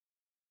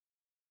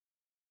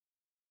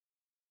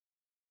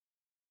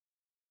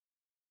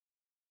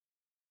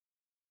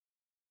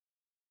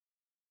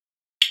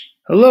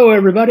Hello,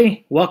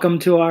 everybody. Welcome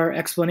to our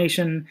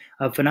explanation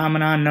of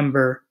phenomenon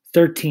number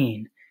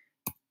 13,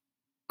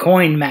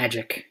 coin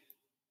magic.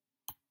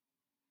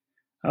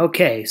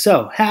 Okay,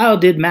 so how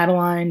did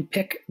Madeline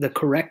pick the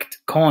correct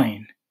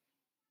coin?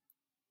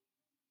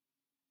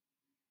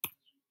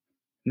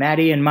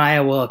 Maddie and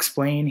Maya will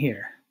explain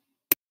here.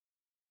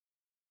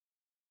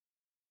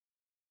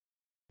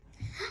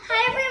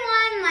 Hi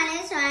everyone, my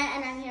name is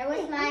Ryan and I'm here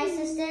with my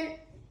assistant,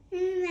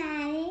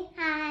 Maddie.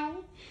 Hi.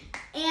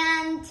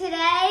 And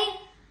today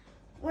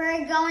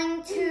we're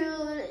going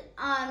to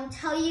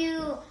tell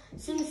you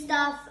some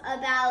stuff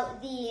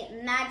about the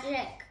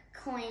magic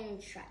coin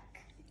trick.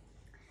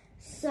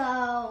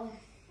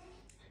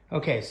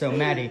 Okay, so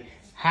Maddie,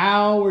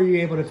 how were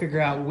you able to figure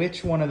out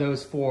which one of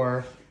those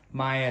four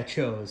Maya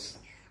chose?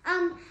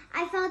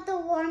 I felt the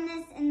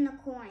warmness in the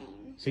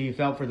coin. So you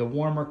felt for the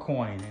warmer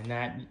coin, and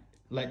that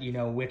let you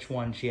know which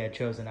one she had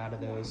chosen out of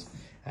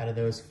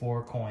those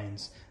four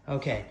coins.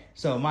 Okay,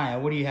 so Maya,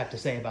 what do you have to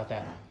say about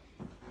that?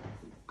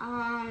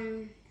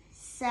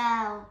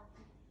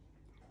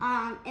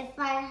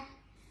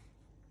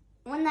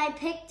 When I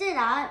picked it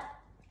up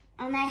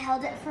and I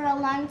held it for a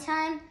long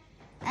time,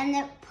 and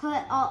it put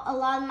a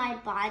lot of my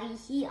body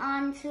heat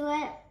onto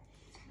it,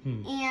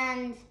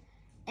 and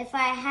if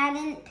I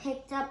hadn't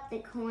picked up the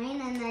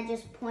coin and I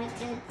just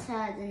pointed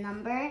to the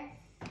number,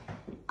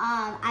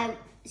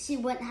 she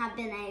wouldn't have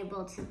been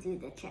able to do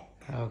the trick.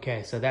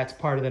 Okay, so that's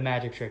part of the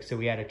magic trick. So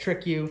we had to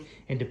trick you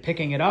into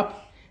picking it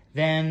up,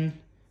 then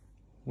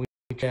we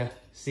had to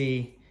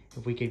see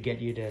if we could get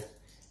you to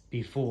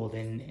be fooled,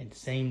 and it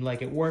seemed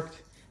like it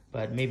worked,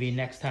 but maybe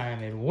next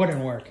time it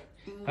wouldn't work.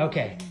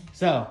 Okay,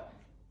 so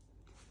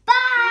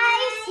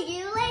bye! See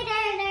you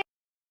later!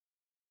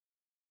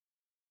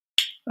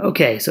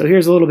 okay, so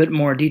here's a little bit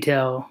more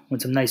detail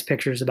with some nice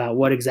pictures about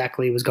what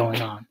exactly was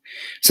going on.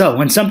 So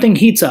when something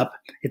heats up,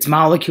 its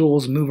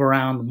molecules move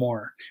around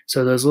more.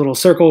 So those little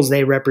circles,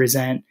 they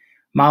represent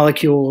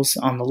molecules.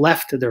 On the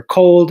left, they're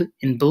cold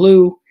in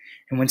blue,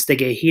 and once they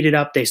get heated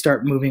up, they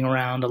start moving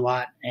around a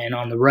lot. And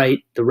on the right,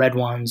 the red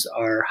ones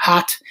are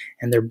hot,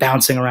 and they're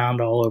bouncing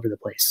around all over the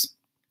place.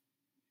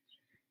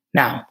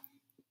 Now,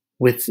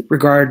 with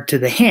regard to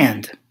the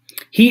hand,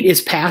 heat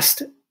is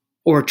passed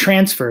or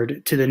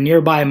transferred to the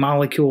nearby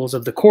molecules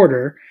of the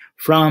quarter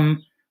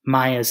from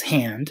Maya's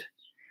hand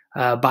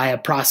by a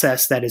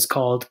process that is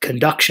called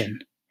conduction.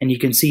 And you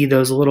can see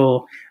those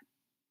little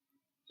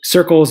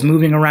circles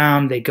moving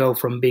around. They go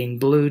from being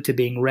blue to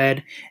being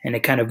red, and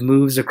it kind of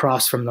moves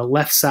across from the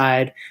left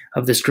side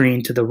of the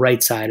screen to the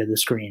right side of the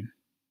screen.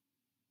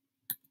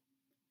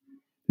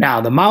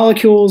 Now, the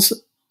molecules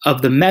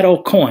of the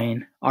metal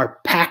coin are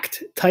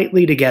packed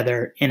tightly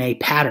together in a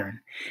pattern,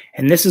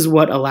 and this is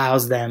what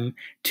allows them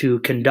to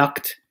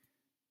conduct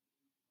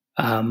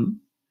the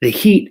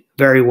heat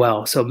very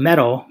well. So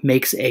metal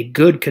makes a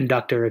good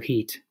conductor of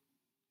heat.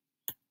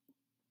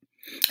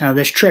 Now,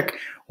 this trick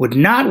would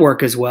not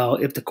work as well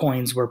if the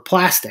coins were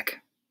plastic.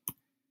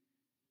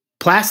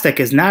 Plastic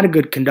is not a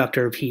good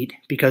conductor of heat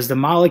because the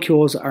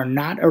molecules are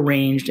not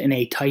arranged in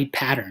a tight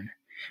pattern.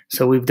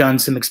 So we've done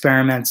some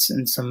experiments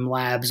in some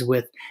labs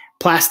with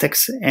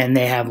plastics, and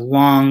they have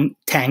long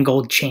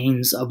tangled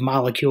chains of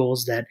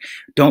molecules that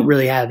don't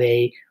really have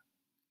a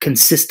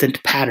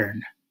consistent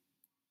pattern.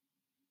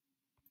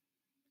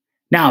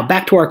 Now,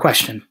 back to our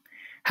question.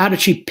 How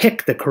did she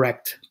pick the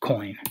correct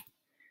coin?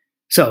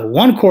 So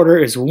one quarter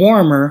is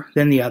warmer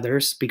than the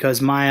others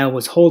because Maya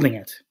was holding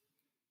it.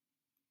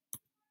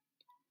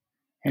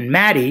 And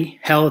Maddie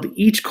held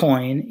each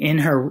coin in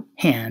her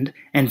hand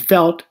and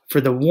felt for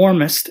the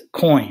warmest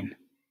coin.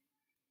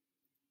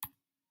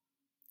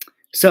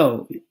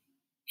 So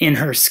in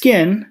her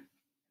skin,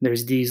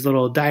 there's these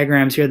little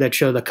diagrams here that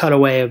show the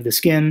cutaway of the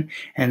skin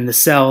and the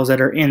cells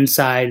that are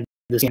inside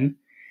the skin.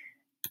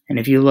 And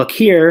if you look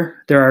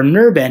here, there are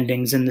nerve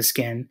endings in the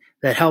skin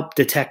that help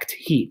detect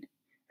heat.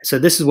 So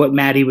this is what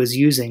Maddie was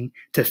using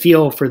to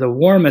feel for the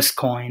warmest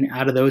coin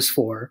out of those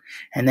four.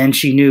 And then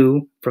she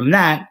knew from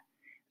that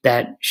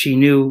she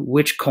knew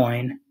which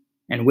coin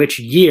and which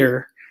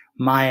year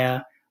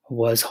Maya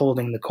was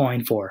holding the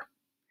coin for.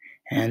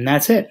 And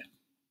that's it.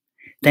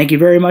 Thank you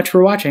very much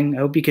for watching. I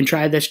hope you can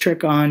try this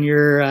trick on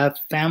your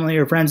family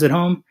or friends at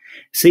home.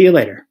 See you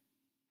later.